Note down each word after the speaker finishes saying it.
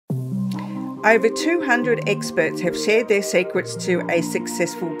Over 200 experts have shared their secrets to a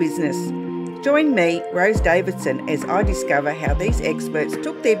successful business. Join me, Ross Davies, as I discover how these experts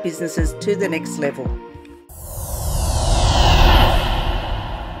took their businesses to the next level.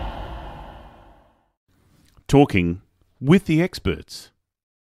 Talking with the experts.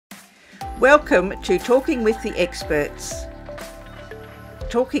 Welcome to Talking with the Experts.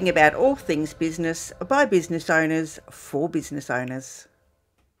 Talking about all things business by business owners for business owners.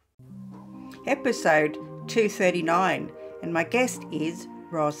 Episode 239, and my guest is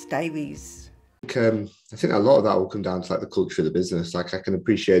Ross Davies. I think a lot of that will come down to like the culture of the business. Like I can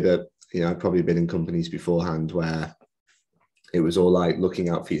appreciate that, I've probably been in companies beforehand where it was all like looking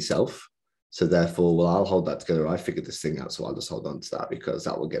out for yourself. So therefore, well, I'll hold that together. I figured this thing out, so I'll just hold on to that because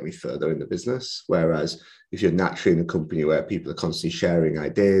that will get me further in the business. Whereas if you're naturally in a company where people are constantly sharing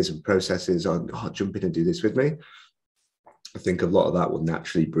ideas and processes on, jump in and do this with me, I think a lot of that will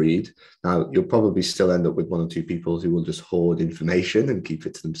naturally breed. Now, you'll probably still end up with one or two people who will just hoard information and keep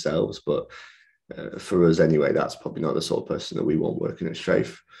it to themselves. But for us anyway, that's probably not the sort of person that we want working at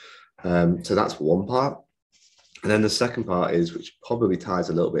Strafe. So that's one part. And then the second part is, which probably ties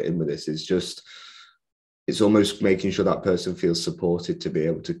a little bit in with this, is just, it's almost making sure that person feels supported to be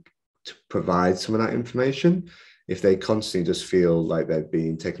able to provide some of that information. If they constantly just feel like they're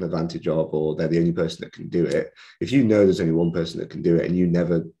being taken advantage of, or they're the only person that can do it, if you know there's only one person that can do it and you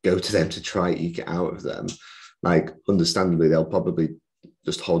never go to them to try eke it out of them, like understandably, they'll probably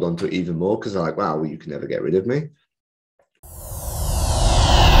just hold on to it even more because they're like, wow, well, you can never get rid of me.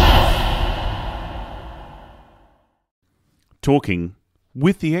 Talking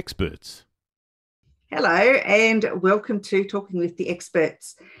with the experts. Hello and welcome to Talking with the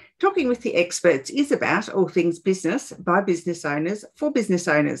Experts. Talking with the Experts is about all things business by business owners for business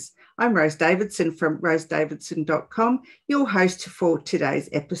owners. I'm Ross Davies from rossdavidson.com, your host for today's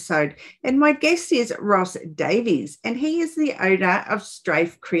episode. And my guest is Ross Davies, and he is the owner of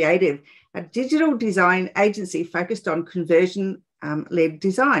Strafe Creative, a digital design agency focused on conversion-led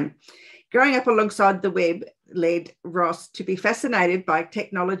design. Growing up alongside the web led Ross to be fascinated by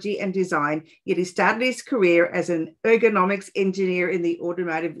technology and design, yet he started his career as an ergonomics engineer in the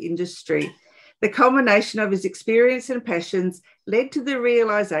automotive industry. The culmination of his experience and passions led to the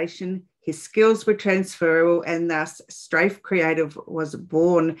realisation his skills were transferable, and thus Strafe Creative was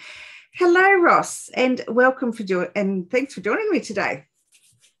born. Hello, Ross, and welcome and thanks for joining me today.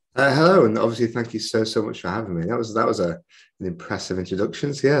 Hello, and obviously thank you so much for having me. That was an impressive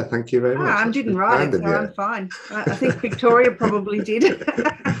introduction. So yeah, thank you very much. I didn't write it, so I'm fine. I think Victoria probably did.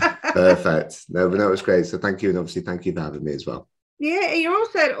 Perfect. No, but that was great. So thank you, and obviously thank you for having me as well. Yeah, you're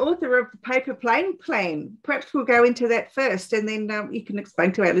also an author of the Paper Plane Plan. Perhaps we'll go into that first, and then you can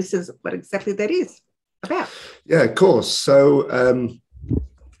explain to our listeners what exactly that is about. Yeah, of course. So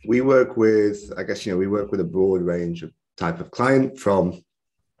we work with, we work with a broad range of type of client from,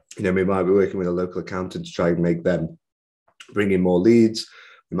 we might be working with a local accountant to try and make them bring in more leads.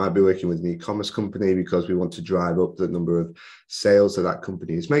 We might be working with an e-commerce company because we want to drive up the number of sales that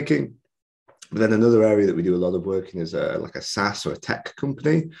company is making. But then another area that we do a lot of work in is like a SaaS or a tech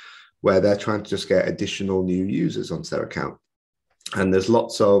company where they're trying to just get additional new users onto their account. And there's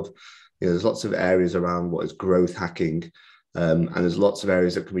lots of areas around what is growth hacking. And there's lots of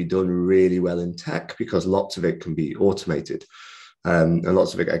areas that can be done really well in tech because lots of it can be automated. And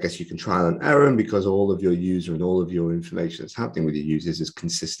lots of it, I guess you can trial and error because all of your user and all of your information that's happening with your users is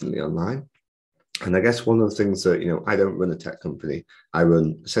consistently online. And I guess one of the things that, I don't run a tech company. I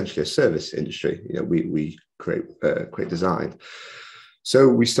run essentially a service industry. We create design. So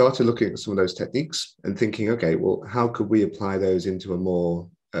we started looking at some of those techniques and thinking, okay, well, how could we apply those into a more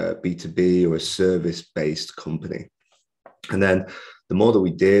B2B or a service-based company? And then the more that we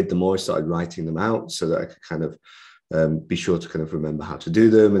did, the more I started writing them out so that I could kind of be sure to kind of remember how to do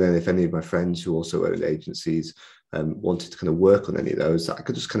them. And then if any of my friends who also owned agencies wanted to kind of work on any of those, I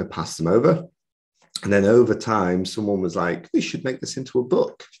could just kind of pass them over. And then over time, someone was like, we should make this into a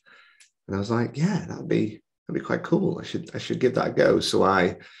book. And I was like, yeah, that'd be quite cool. I should give that a go. So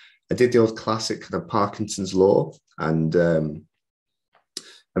I did the old classic kind of Parkinson's law. And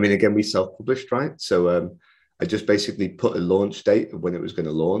again, we self-published, right? So I just basically put a launch date of when it was going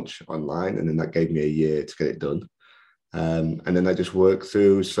to launch online. And then that gave me a year to get it done. And then I just worked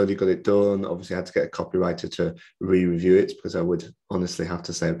through, slowly got it done. Obviously, I had to get a copywriter to re-review it because I would honestly have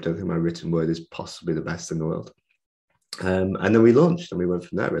to say I don't think my written word is possibly the best in the world. And then we launched and we went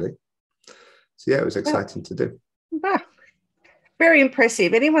from there, really. So, yeah, it was exciting to do. Wow. Very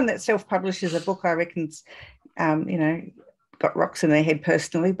impressive. Anyone that self-publishes a book, I reckon, got rocks in their head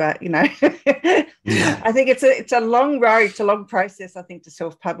personally, but Yeah. I think it's a long road, it's a long process, I think, to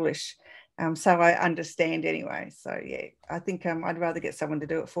self-publish. So I understand anyway. So yeah, I think I'd rather get someone to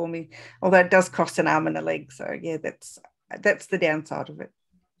do it for me, although it does cost an arm and a leg. So yeah, that's the downside of it.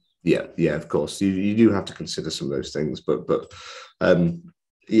 Yeah, of course. You do have to consider some of those things, but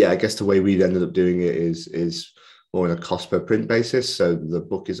yeah, I guess the way we've ended up doing it is more on a cost per print basis. So the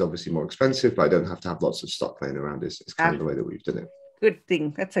book is obviously more expensive, but I don't have to have lots of stock laying around. It's kind of the way that we've done it. Good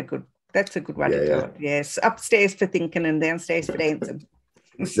thing. That's a good way to do it. Yes, upstairs for thinking and downstairs for dancing.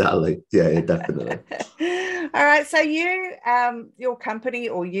 Exactly. Yeah, definitely. All right. So you, your company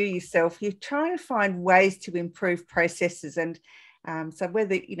or you yourself, you try and find ways to improve processes. And so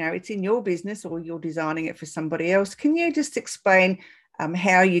whether, it's in your business or you're designing it for somebody else, can you just explain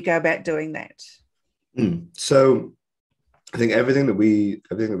how you go about doing that? So I think everything that we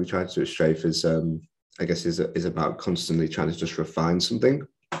try to do at Strafe is, I guess, is about constantly trying to just refine something.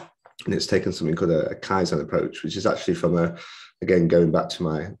 And it's taken something called a Kaizen approach, which is actually from again, going back to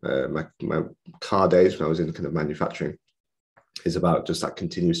my car days when I was in kind of manufacturing, is about just that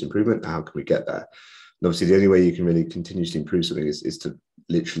continuous improvement. How can we get there? And obviously, the only way you can really continuously improve something is to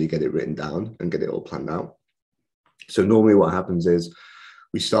literally get it written down and get it all planned out. So normally what happens is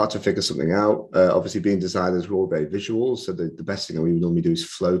we start to figure something out. Obviously, being designers, we're all very visual. So the best thing that we normally do is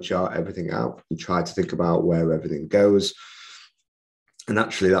flow chart everything out and try to think about where everything goes. And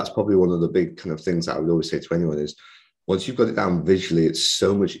actually, that's probably one of the big kind of things that I would always say to anyone is, once you've got it down visually, it's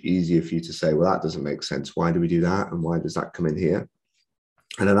so much easier for you to say, well, that doesn't make sense. Why do we do that? And why does that come in here?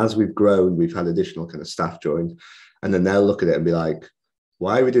 And then as we've grown, we've had additional kind of staff join, and then they'll look at it and be like,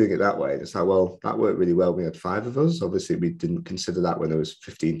 why are we doing it that way? And it's like, well, that worked really well. We had 5 of us. Obviously, we didn't consider that when there was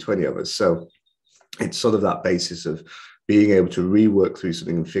 15, 20 of us. So it's sort of that basis of being able to rework through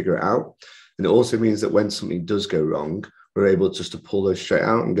something and figure it out. And it also means that when something does go wrong, we're able just to pull those straight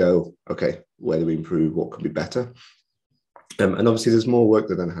out and go, okay, where do we improve? What could be better? And obviously, there's more work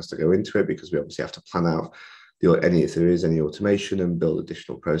that then has to go into it, because we obviously have to plan out if there is any automation and build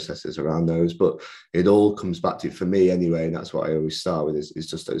additional processes around those. But it all comes back to, for me anyway, and that's what I always start with, is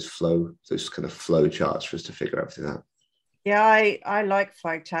just those kind of flow charts for us to figure everything out. Yeah, I like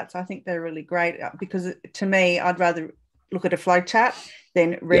flow charts. I think they're really great, because to me, I'd rather look at a flow chart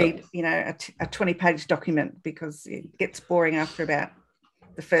than read, a 20-page document, because it gets boring after about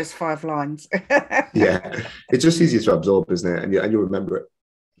the first 5 lines. Yeah, it's just easier to absorb, isn't it? And you'll remember it.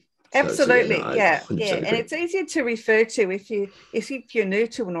 Absolutely. So, yeah. And it's easier to refer to if you're new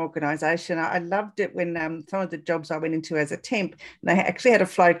to an organisation. I loved it when some of the jobs I went into as a temp, they actually had a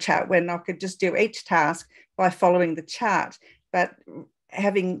flow chart when I could just do each task by following the chart. But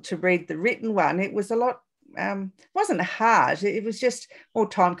having to read the written one, it was a lot. Wasn't hard. It was just more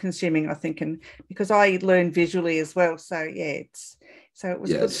time consuming, I think, and because I learned visually as well. So yeah, it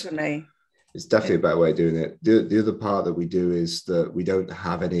was good for me. It's definitely a better way of doing it. The other part that we do is that we don't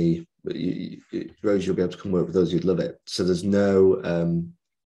have any, Rose, you'll be able to come work with us, you'd love it. So there's no,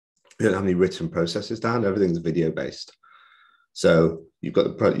 we don't have any written processes down. Everything's video based. So you've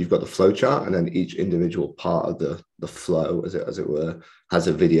got the flow chart, and then each individual part of the flow, as it were, has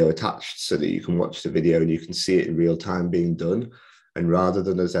a video attached, so that you can watch the video and you can see it in real time being done. And rather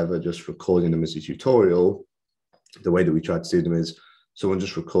than us ever just recording them as a tutorial, the way that we try to do them is someone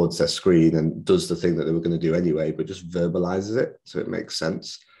just records their screen and does the thing that they were going to do anyway, but just verbalizes it so it makes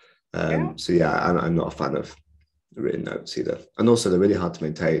sense. So yeah, I'm not a fan of written notes either. And also they're really hard to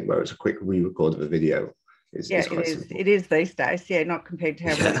maintain, whereas a quick re-record of a video is quite simple. It is these days, not compared to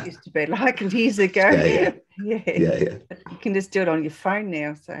how it used to be like years ago. Yeah. You can just do it on your phone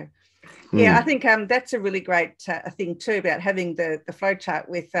now, so yeah, I think that's a really great thing too, about having the flow chart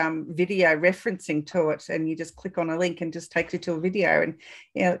with video referencing to it, and you just click on a link and just takes you to a video.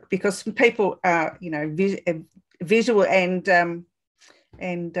 And because people are visual and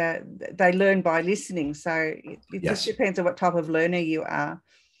they learn by listening, so it just depends on what type of learner you are.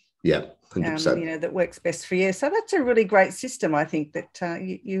 Yeah, 100%. That works best for you. So that's a really great system, I think, that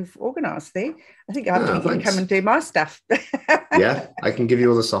you've organised there. I think I have to come and do my stuff. Yeah, I can give you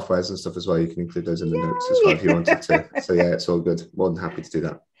all the softwares and stuff as well. You can include those in the notes as well if you wanted to. So yeah, it's all good. More than happy to do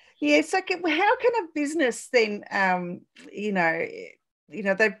that. Yeah, so how can a business then,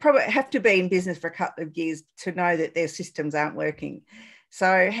 they probably have to be in business for a couple of years to know that their systems aren't working.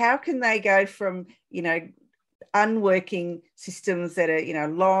 So how can they go from, unworking systems that are,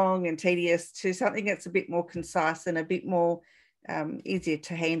 long and tedious to something that's a bit more concise and a bit more easier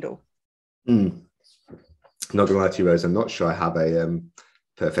to handle? Not gonna lie to you, Rose, I'm not sure I have a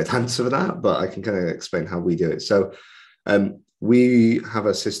perfect answer for that, but I can kind of explain how we do it. So we have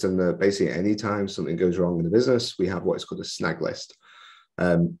a system that basically anytime something goes wrong in the business, we have what is called a snag list.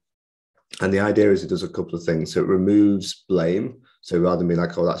 And the idea is it does a couple of things. So it removes blame. So rather than being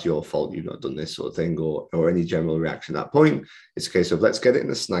like, oh, that's your fault, you've not done this sort of thing, or any general reaction at that point, it's a case of let's get it in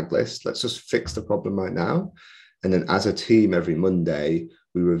the snag list. Let's just fix the problem right now. And then as a team, every Monday,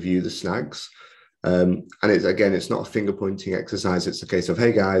 we review the snags. And it's not a finger pointing exercise. It's a case of,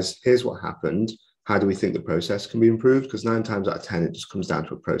 hey guys, here's what happened. How do we think the process can be improved? Because 9 times out of 10, it just comes down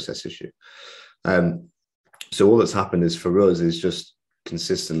to a process issue. So all that's happened is for us is just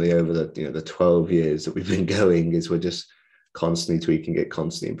consistently over the 12 years that we've been going is we're just constantly tweaking it,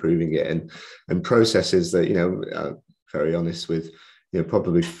 constantly improving it, and processes that very honest with,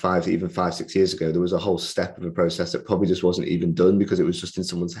 probably 5-6 years ago, there was a whole step of a process that probably just wasn't even done because it was just in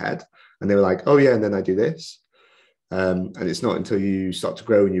someone's head, and they were like, oh yeah, and then I do this. And it's not until you start to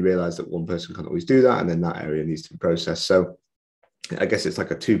grow and you realize that one person can't always do that, and then that area needs to be processed. So I guess it's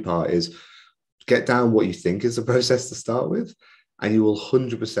like a 2-part: is get down what you think is the process to start with, and you will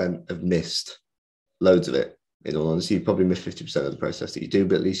 100% have missed loads of it. In all honesty, you probably miss 50% of the process that you do,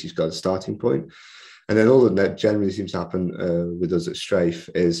 but at least you've got a starting point. And then all that generally seems to happen with us at Strafe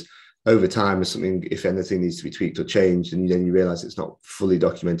is over time, if anything needs to be tweaked or changed, and then you realize it's not fully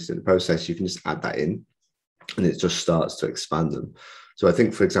documented in the process, you can just add that in, and it just starts to expand them. So I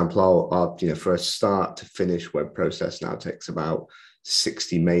think, for example, our for a start to finish web process now takes about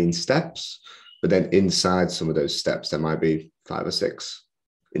 60 main steps, but then inside some of those steps, there might be 5 or 6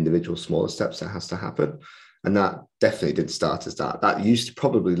 individual smaller steps that has to happen. And that definitely didn't start as that. That used to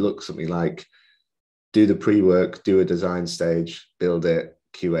probably look something like do the pre-work, do a design stage, build it,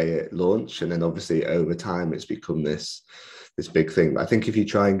 QA it, launch. And then obviously over time, it's become this big thing. But I think if you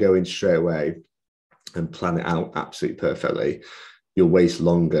try and go in straight away and plan it out absolutely perfectly, you'll waste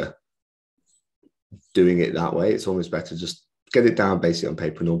longer doing it that way. It's almost better just get it down basically on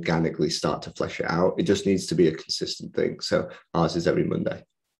paper and organically start to flesh it out. It just needs to be a consistent thing. So ours is every Monday.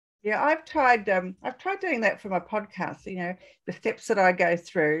 Yeah, I've tried doing that for my podcast, the steps that I go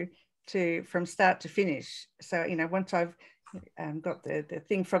through from start to finish. So, once I've got the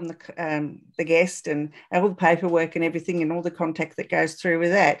thing from the guest and all the paperwork and everything and all the contact that goes through with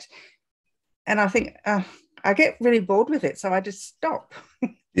that. And I think I get really bored with it. So I just stop.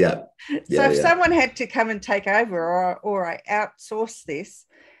 Yeah. So if someone had to come and take over or I outsource this,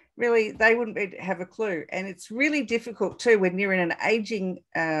 really, they wouldn't have a clue. And it's really difficult too when you're in an aging,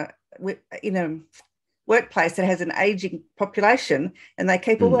 in a workplace that has an aging population and they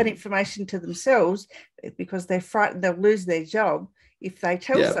keep all that information to themselves because they're frightened they'll lose their job if they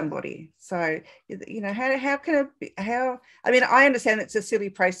tell somebody. So, how can it be, I understand it's a silly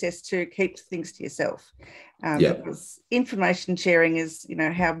process to keep things to yourself because information sharing is,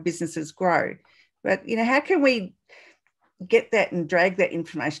 how businesses grow. But, how can we get that and drag that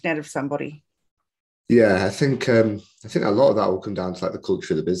information out of somebody? Yeah, I think a lot of that will come down to like the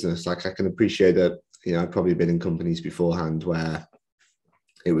culture of the business. Like I can appreciate that, I've probably been in companies beforehand where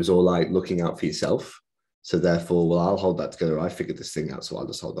it was all like looking out for yourself. So therefore, well, I'll hold that together. I figured this thing out, so I'll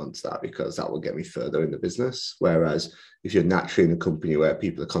just hold on to that because that will get me further in the business. Whereas if you're naturally in a company where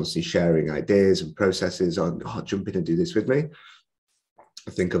people are constantly sharing ideas and processes on, jump in and do this with me,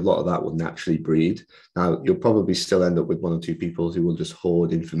 I think a lot of that will naturally breed. Now, you'll probably still end up with 1 or 2 people who will just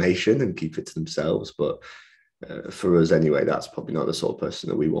hoard information and keep it to themselves. But for us anyway, that's probably not the sort of person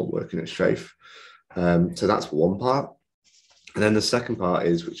that we want working at Strafe. So that's one part. And then the second part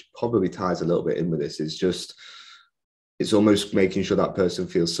is, which probably ties a little bit in with this, is just, it's almost making sure that person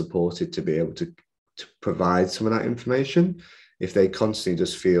feels supported to be able to provide some of that information. If they constantly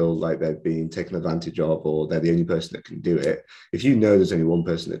just feel like they're being taken advantage of or they're the only person that can do it, if you know there's only one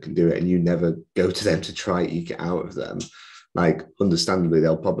person that can do it and you never go to them to try eke it out of them, like understandably,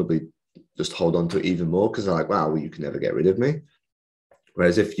 they'll probably just hold on to it even more because they're like, wow, well, you can never get rid of me.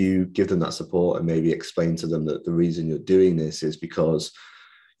 Whereas if you give them that support and maybe explain to them that the reason you're doing this is because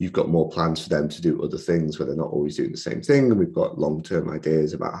you've got more plans for them to do other things where they're not always doing the same thing, and we've got long-term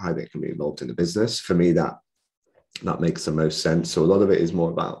ideas about how they can be involved in the business, for me, that makes the most sense. So a lot of it is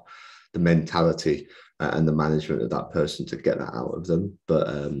more about the mentality and the management of that person to get that out of them. But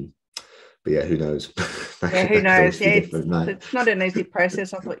yeah, who knows? Yeah, who knows? Yeah, it's not an easy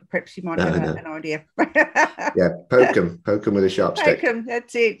process. I thought perhaps you might have an idea. Yeah, poke them with a sharp stick. Poke them,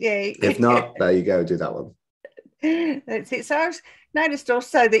 that's it, yeah. If not, there you go, do that one. That's it. So I've noticed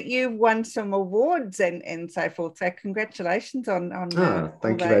also that you won some awards and so forth. So congratulations on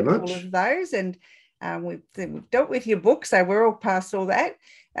thank you very much. All of those. And we've dealt with your book, so we're all past all that.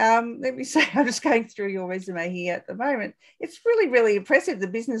 Let me say, I'm just going through your resume here at the moment. It's really, really impressive, the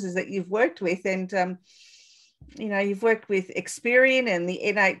businesses that you've worked with. And You've worked with Experian and the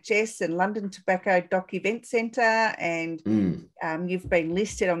NHS and London Tobacco Doc Event Centre, and you've been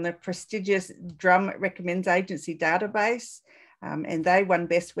listed on the prestigious Drum Recommends Agency database, and they won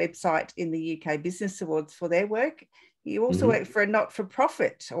Best Website in the UK Business Awards for their work. You also work for a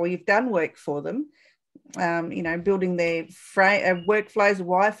not-for-profit, or you've done work for them, building their workflows,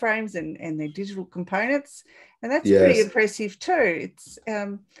 wireframes, and their digital components, and that's pretty impressive too. It's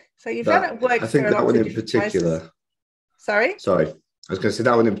so you've done it work. I think for that one in particular. particular. Sorry. I was going to say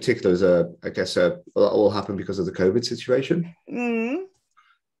that one in particular is that all happened because of the COVID situation.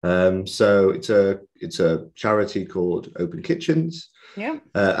 So it's a charity called Open Kitchens. Yeah.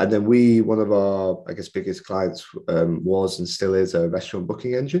 And then one of our, biggest clients was and still is a restaurant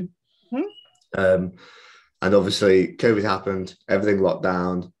booking engine. And obviously COVID happened, everything locked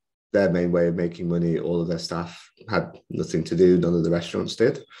down, their main way of making money, all of their staff had nothing to do, none of the restaurants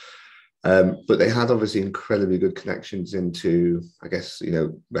did. But they had obviously incredibly good connections into,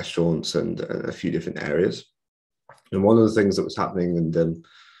 restaurants and a few different areas. And one of the things that was happening, and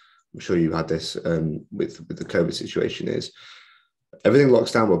I'm sure you had this with the COVID situation, is everything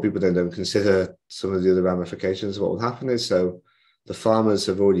locks down, but people don't consider some of the other ramifications of what will happen is, so the farmers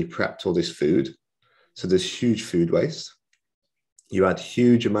have already prepped all this food. So there's huge food waste. You had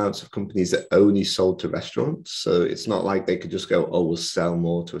huge amounts of companies that only sold to restaurants. So it's not like they could just go, oh, we'll sell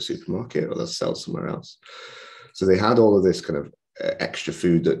more to a supermarket or they'll sell somewhere else. So they had all of this kind of extra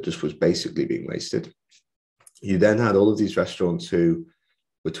food that just was basically being wasted. You then had all of these restaurants who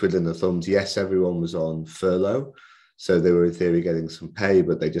were twiddling their thumbs. Yes, everyone was on furlough. So they were in theory getting some pay,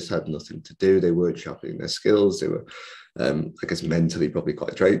 but they just had nothing to do. They weren't sharpening their skills. They were, mentally probably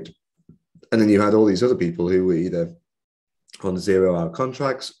quite drained. And then you had all these other people who were either on 0-hour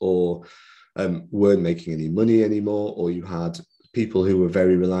contracts or weren't making any money anymore, or you had people who were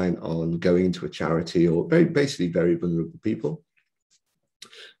very reliant on going to a charity, or very vulnerable people.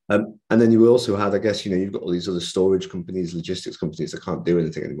 And then you also had, you've got all these other storage companies, logistics companies that can't do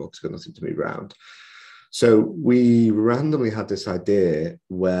anything anymore because they've got nothing to move around. So we randomly had this idea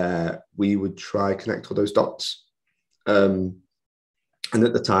where we would try connect all those dots. And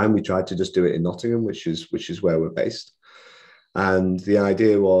at the time, we tried to just do it in Nottingham, which is where we're based. And the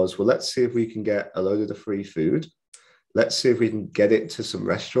idea was, well, let's see if we can get a load of the free food. Let's see if we can get it to some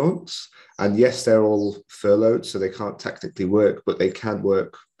restaurants. And yes, they're all furloughed, so they can't technically work, but they can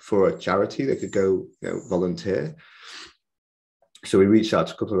work for a charity. They could go, volunteer. So we reached out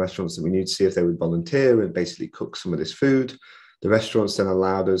to a couple of restaurants that we knew to see if they would volunteer and basically cook some of this food. The restaurants then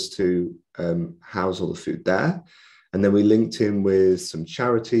allowed us to house all the food there. And then we linked in with some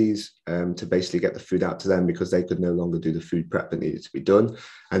charities to basically get the food out to them, because they could no longer do the food prep that needed to be done.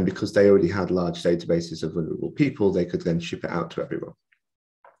 And because they already had large databases of vulnerable people, they could then ship it out to everyone.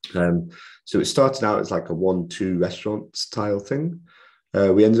 So it started out as like a 1-2 restaurant style thing.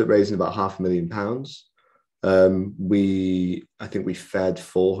 We ended up raising about £500,000. I think we fed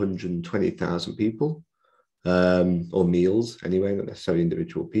 420,000 people, or meals anyway, not necessarily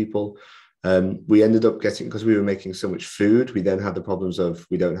individual people. We ended up getting, because we were making so much food, we then had the problems of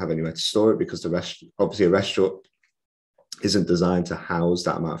we don't have anywhere to store it, because obviously a restaurant isn't designed to house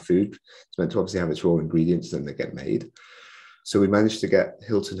that amount of food. It's meant to obviously have its raw ingredients and then they get made. So we managed to get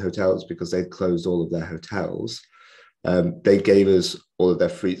Hilton Hotels, because they'd closed all of their hotels. They gave us all of their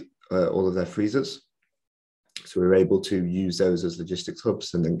freezers. So we were able to use those as logistics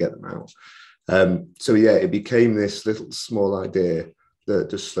hubs and then get them out. So yeah, it became this little small idea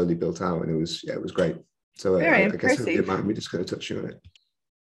that just slowly built out, and it was great. So very I impressive. guess I don't mind me just kind of touching on it.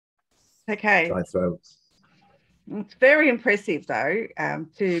 Okay. It's very impressive though,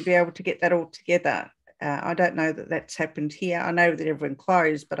 to be able to get that all together. I don't know that that's happened here. I know that everyone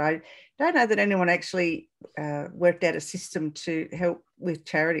closed, but I don't know that anyone actually worked out a system to help with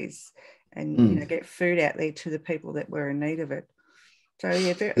charities and get food out there to the people that were in need of it. So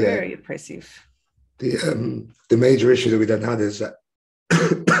yeah, very impressive. The major issue that we then had is that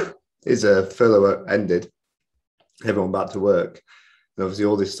a furlough ended, everyone back to work, and obviously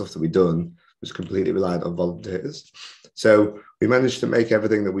all this stuff that we'd done was completely reliant on volunteers. So we managed to make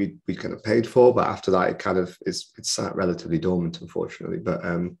everything that we kind of paid for, but after that it sat relatively dormant, unfortunately. But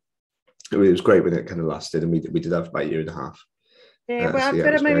it was great when it kind of lasted, and we did have about a year and a half. Yeah, well,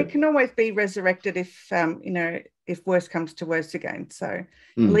 but I mean, it can always be resurrected if if worse comes to worse again. So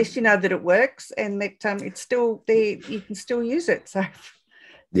at least you know that it works, and that it's still there. You can still use it. So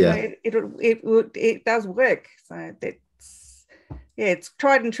yeah, it does work. So it's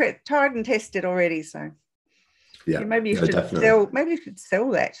tried and tested already. So Yeah, Maybe you no, should definitely. maybe you should sell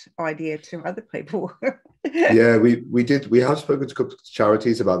that idea to other people. Yeah, we did. We have spoken to a couple of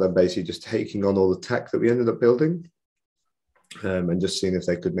charities about them basically just taking on all the tech that we ended up building, and just seeing if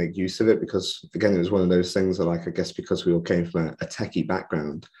they could make use of it. Because again, it was one of those things that, like, I guess because we all came from a techie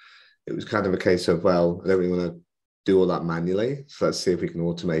background, it was kind of a case of, well, I don't really want to do all that manually, so let's see if we can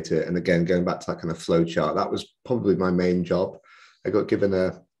automate it. And again, going back to that kind of flow chart, that was probably my main job. I got given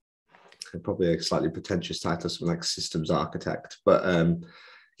probably a slightly pretentious title, something like systems architect, but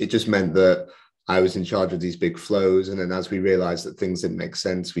it just meant that I was in charge of these big flows. And then as we realized that things didn't make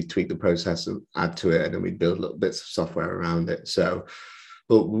sense, we tweak the process and add to it, and then we build little bits of software around it. So,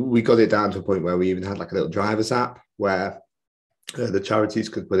 but we got it down to a point where we even had like a little driver's app where the charities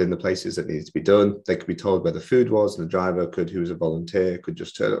could put in the places that needed to be done. They could be told where the food was, and the driver could, who was a volunteer, could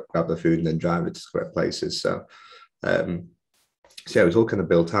just turn up, grab the food, and then drive it to the correct places. So, so yeah, it was all kind of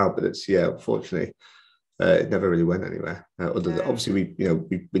built out, but it's, yeah, unfortunately, it never really went anywhere. Other than, obviously,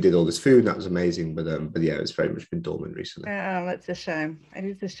 we did all this food, and that was amazing, but yeah, it's very much been dormant recently. Oh, that's a shame. It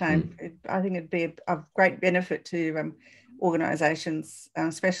is a shame. I think it'd be of great benefit to organisations,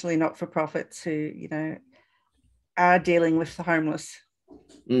 especially not-for-profits, who are dealing with the homeless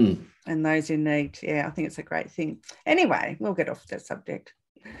and those in need. Yeah, I think it's a great thing. Anyway, we'll get off that subject.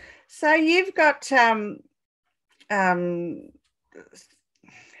 So you've got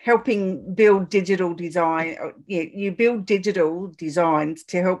helping build digital design. You build digital designs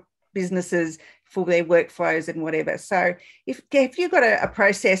to help businesses for their workflows and whatever. So if you've got a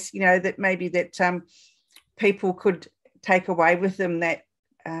process, that maybe that people could take away with them that,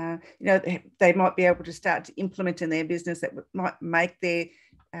 they might be able to start to implement in their business that might make their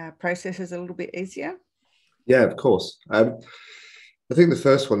processes a little bit easier. Yeah, of course. I think the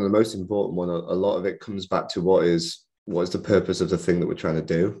first one, and the most important one, a lot of it comes back to what is the purpose of the thing that we're trying to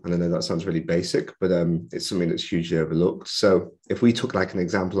do. And I know that sounds really basic, but it's something that's hugely overlooked. So if we took like an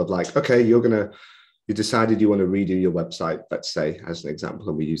example of like, okay, you decided you want to redo your website, let's say, as an example,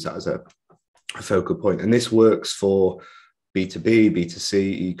 and we use that as a focal point. And this works for B2B, B2C,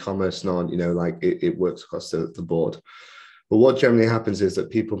 e-commerce, it works across the board. But what generally happens is that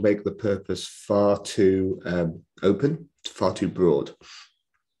people make the purpose far too open, far too broad.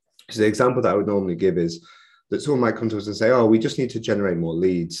 So the example that I would normally give is that someone might come to us and say, oh, we just need to generate more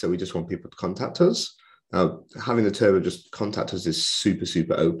leads, so we just want people to contact us. Having the term of just contact us is super,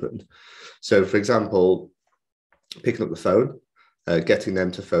 super open. So for example, picking up the phone, getting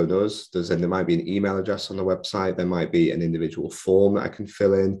them to phone us. There might be an email address on the website. There might be an individual form that I can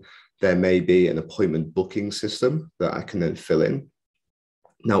fill in. There may be an appointment booking system that I can then fill in.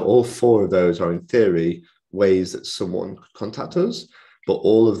 Now, all four of those are in theory ways that someone could contact us, but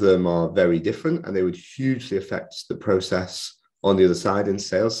all of them are very different, and they would hugely affect the process on the other side, in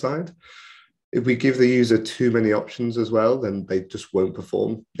sales side. If we give the user too many options as well, then they just won't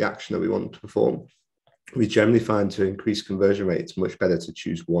perform the action that we want them to perform. We generally find to increase conversion rate, it's much better to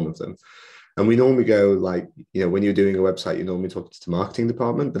choose one of them. And we normally go like, when you're doing a website, you normally talk to the marketing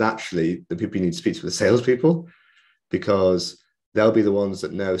department, but actually the people you need to speak to are the salespeople, because they'll be the ones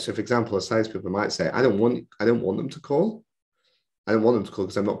that know. So for example, a salespeople might say, I don't want them to call. I don't want them to call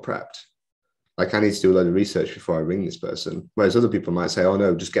because I'm not prepped. Like, I need to do a load of research before I ring this person. Whereas other people might say, oh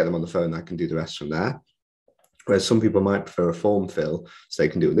no, just get them on the phone. I can do the rest from there. Whereas some people might prefer a form fill, so they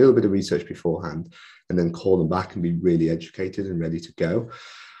can do a little bit of research beforehand and then call them back and be really educated and ready to go.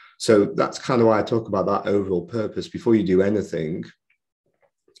 So that's kind of why I talk about that overall purpose. Before you do anything,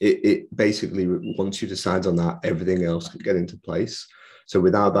 it basically, once you decide on that, everything else can get into place. So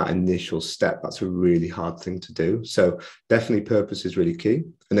without that initial step, that's a really hard thing to do. So definitely purpose is really key.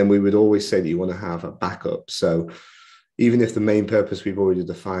 And then we would always say that you want to have a backup. So even if the main purpose we've already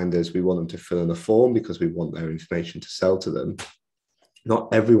defined is we want them to fill in a form because we want their information to sell to them,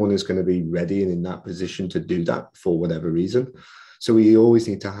 not everyone is going to be ready and in that position to do that for whatever reason. So we always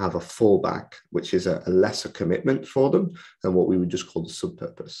need to have a fallback, which is a lesser commitment for them than what we would just call the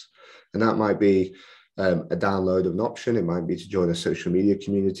sub-purpose. And that might be a download of an option. It might be to join a social media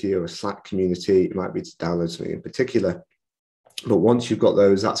community or a Slack community. It might be to download something in particular. But once you've got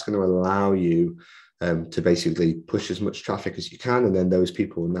those, that's going to allow you to basically push as much traffic as you can. And then those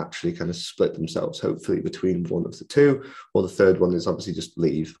people will naturally kind of split themselves, hopefully between one of the two, or the third one is obviously just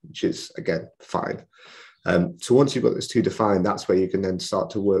leave, which is, again, fine. So once you've got those two defined, that's where you can then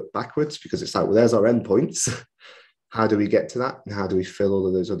start to work backwards, because it's like, well, there's our endpoints. How do we get to that? And how do we fill all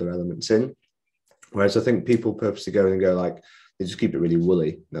of those other elements in? Whereas I think people purposely go in and go like, they just keep it really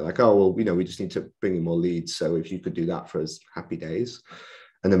woolly. They're like, oh, well, we just need to bring in more leads. So if you could do that for us, happy days.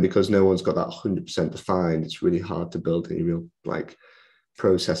 And then because no one's got that 100% defined, it's really hard to build any real like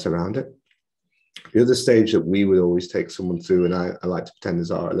process around it. The other stage that we would always take someone through, and I like to pretend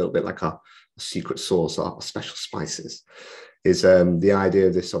is a little bit like a secret sauce, our special spices, is the idea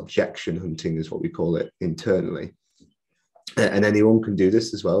of this objection hunting is what we call it internally. And anyone can do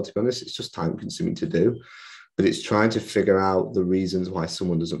this as well, to be honest. It's just time consuming to do, but it's trying to figure out the reasons why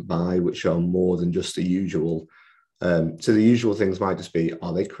someone doesn't buy, which are more than just the usual. So the usual things might just be,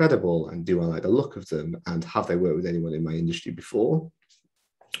 are they credible? And do I like the look of them? And have they worked with anyone in my industry before?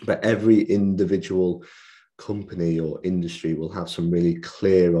 But every individual company or industry will have some really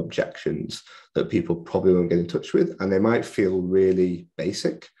clear objections that people probably won't get in touch with. And they might feel really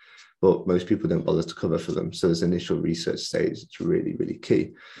basic, but most people don't bother to cover for them. So there's initial research stage. It's really, really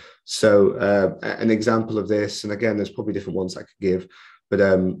key. So an example of this, and again, there's probably different ones I could give, but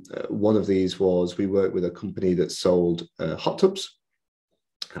one of these was we worked with a company that sold hot tubs.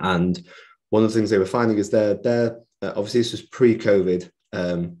 And one of the things they were finding is they're obviously this was pre-COVID,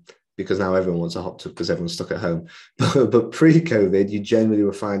 because now everyone wants a hot tub because everyone's stuck at home. But pre-COVID, you generally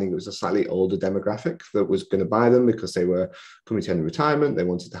were finding it was a slightly older demographic that was going to buy them because they were coming to end of retirement. They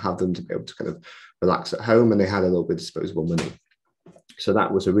wanted to have them to be able to kind of relax at home, and they had a little bit of disposable money. So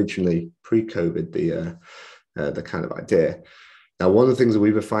that was originally pre-COVID the kind of idea. Now, one of the things that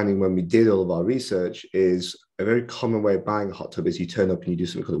we were finding when we did all of our research is a very common way of buying a hot tub is you turn up and you do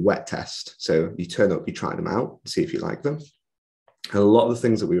something called a wet test. So you turn up, you try them out, and see if you like them. And a lot of the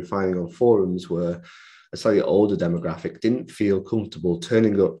things that we were finding on forums were a slightly older demographic didn't feel comfortable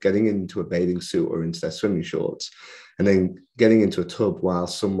turning up, getting into a bathing suit or into their swimming shorts, and then getting into a tub while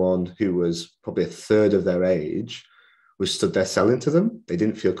someone who was probably a third of their age was stood there selling to them. They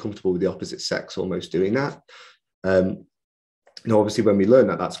didn't feel comfortable with the opposite sex almost doing that. Now, obviously, when we learn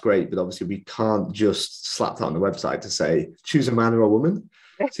that, that's great, but obviously we can't just slap that on the website to say, choose a man or a woman.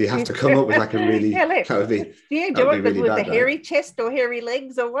 So you have to come up with like a really, that would be really with bad, the hairy chest or hairy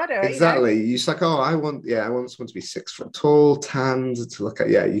legs or whatever. Exactly. You're just like, oh, I want someone to be 6 foot tall, tanned, to look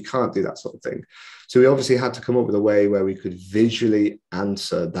at. Yeah, you can't do that sort of thing. So we obviously had to come up with a way where we could visually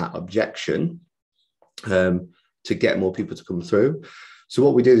answer that objection to get more people to come through. So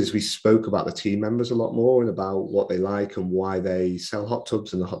what we did is we spoke about the team members a lot more and about what they like and why they sell hot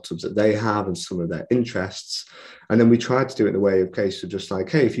tubs and the hot tubs that they have and some of their interests. And then we tried to do it in a way of case of just like,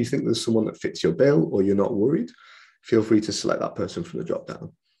 hey, if you think there's someone that fits your bill or you're not worried, feel free to select that person from the drop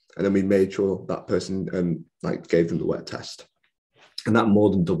down. And then we made sure that person gave them the wet test. And that more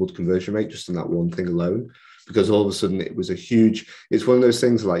than doubled conversion rate just on that one thing alone, because all of a sudden it was it's one of those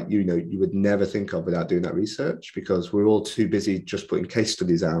things like, you would never think of without doing that research, because we're all too busy just putting case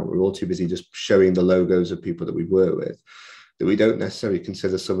studies out. We're all too busy just showing the logos of people that we work with, that we don't necessarily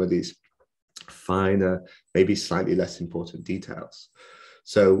consider some of these finer, maybe slightly less important details.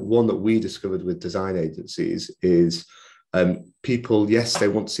 So one that we discovered with design agencies is people, yes, they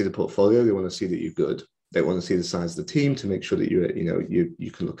want to see the portfolio. They want to see that you're good. They want to see the size of the team to make sure that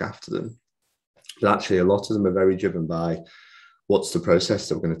you can look after them. But actually, a lot of them are very driven by what's the process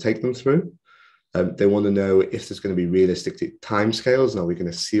that we're going to take them through. They want to know if there's going to be realistic timescales, and are we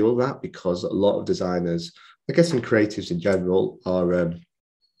going to seal that? Because a lot of designers, I guess, and creatives in general, are a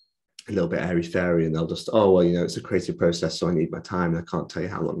little bit airy-fairy, and they'll just, oh, well, it's a creative process, so I need my time, and I can't tell you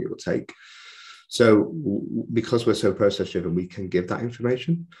how long it will take. So because we're so process-driven, we can give that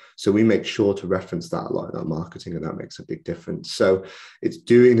information. So we make sure to reference that a lot in our marketing, and that makes a big difference. So it's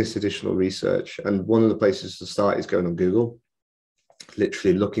doing this additional research. And one of the places to start is going on Google,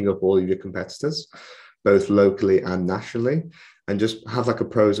 literally looking up all of your competitors, both locally and nationally, and just have like a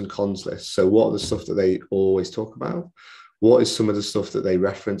pros and cons list. So what are the stuff that they always talk about? What is some of the stuff that they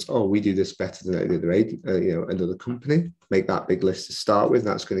reference? Oh, we do this better than any other agent, another company. Make that big list to start with. And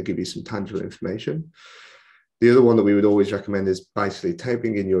that's going to give you some tangible information. The other one that we would always recommend is basically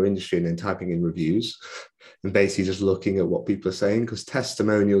typing in your industry and then typing in reviews, and basically just looking at what people are saying, because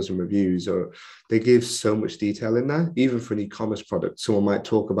testimonials and reviews they give so much detail in there. Even for an e-commerce product, someone might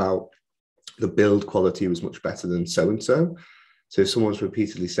talk about the build quality was much better than so-and-so. So if someone's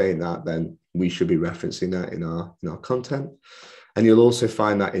repeatedly saying that, then we should be referencing that in our content. And you'll also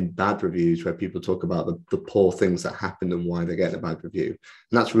find that in bad reviews, where people talk about the poor things that happened and why they get a bad review.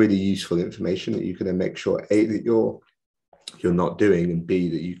 And that's really useful information that you can then make sure, A, that you're not doing, and B,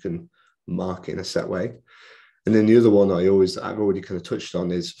 that you can market in a set way. And then the other one I've already kind of touched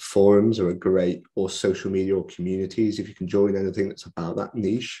on is forums are a great, or social media or communities. If you can join anything that's about that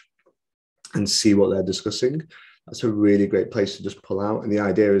niche and see what they're discussing, that's a really great place to just pull out. And the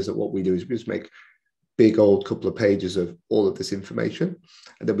idea is that what we do is we just make big old couple of pages of all of this information,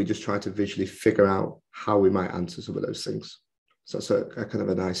 and then we just try to visually figure out how we might answer some of those things. So that's a kind of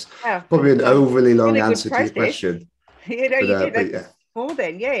a nice, probably an overly long answer to your question. You did. more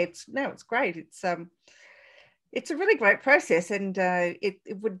than, yeah, it's great. It's a really great process, and it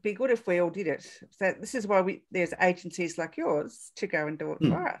would be good if we all did it. So this is why there's agencies like yours to go and do it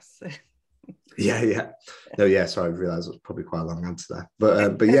for us. Yeah. No, yeah, sorry, I realised it was probably quite a long answer there.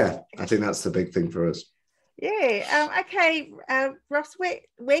 But yeah, I think that's the big thing for us. Yeah. Okay, Ross,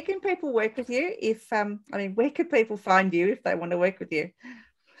 where can people work with you where can people find you if they want to work with you?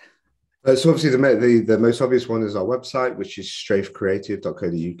 So obviously the most obvious one is our website, which is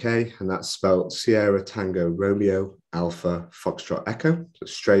strafecreative.co.uk, and that's spelled Sierra Tango Romeo Alpha Foxtrot Echo. So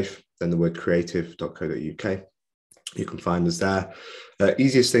strafe, then the word creative.co.uk. You can find us there.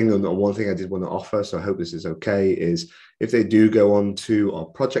 Easiest thing, and one thing I did want to offer, so I hope this is okay, is if they do go on to our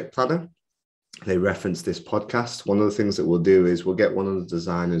project planner, they reference this podcast. One of the things that we'll do is we'll get one of the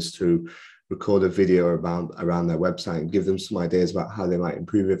designers to record a video around their website and give them some ideas about how they might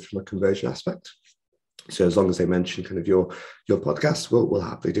improve it from a conversion aspect. So as long as they mention kind of your podcast, we'll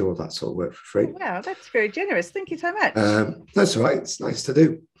happily do all that sort of work for free. Oh, wow, that's very generous. Thank you so much. That's all right. It's nice to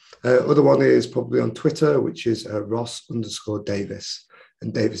do. Other one is probably on Twitter, which is Ross_Davies,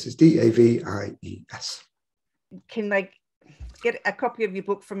 and Davis is Davies. Can they get a copy of your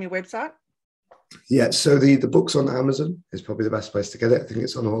book from your website? Yeah, so the book's on Amazon is probably the best place to get it. I think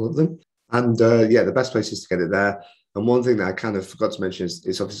it's on all of them. And the best place is to get it there. And one thing that I kind of forgot to mention is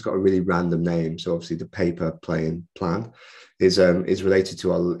it's obviously got a really random name. So obviously the paper plane plan is actually related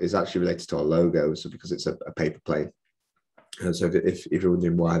to our logo. So because it's a paper plane. And so if you're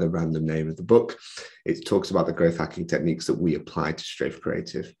wondering why the random name of the book, it talks about the growth hacking techniques that we apply to Strafe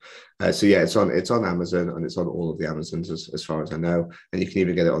Creative. So yeah, it's on Amazon, and it's on all of the Amazons as far as I know. And you can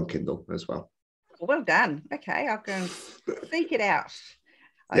even get it on Kindle as well. Well done. Okay, I'll go and seek it out.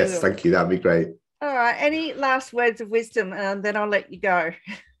 Yes, thank you. That'd be great. All right. Any last words of wisdom, and then I'll let you go.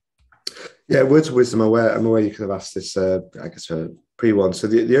 Yeah, words of wisdom. I'm aware you kind of asked this, I guess, a pre-one. So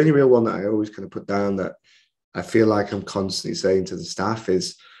the only real one that I always kind of put down that I feel like I'm constantly saying to the staff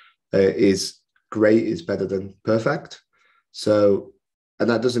is great is better than perfect. So, and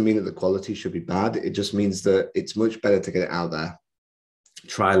that doesn't mean that the quality should be bad. It just means that it's much better to get it out there,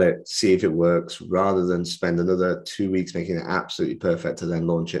 trial it, see if it works, rather than spend another 2 weeks making it absolutely perfect to then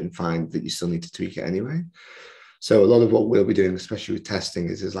launch it and find that you still need to tweak it anyway. So a lot of what we'll be doing, especially with testing,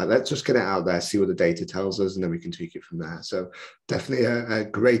 is like, let's just get it out there, see what the data tells us, and then we can tweak it from there. So definitely a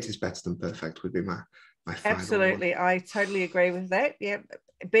great is better than perfect would be my final Absolutely. one. I totally agree with that. Yeah.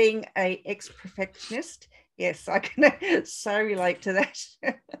 Being a ex-perfectionist, yes, I can so relate to that.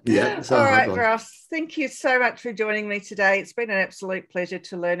 Yeah. All right, Ross, thank you so much for joining me today. It's been an absolute pleasure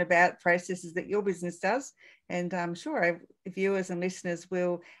to learn about processes that your business does. And I'm sure our viewers and listeners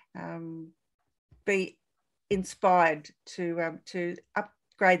will be inspired to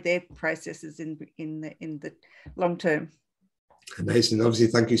upgrade their processes in the long term. Amazing. Obviously,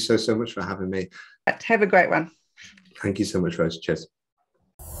 thank you so much for having me. Have a great one. Thank you so much, Rose. Cheers.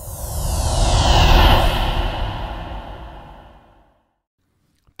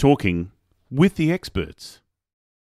 Talking with the experts.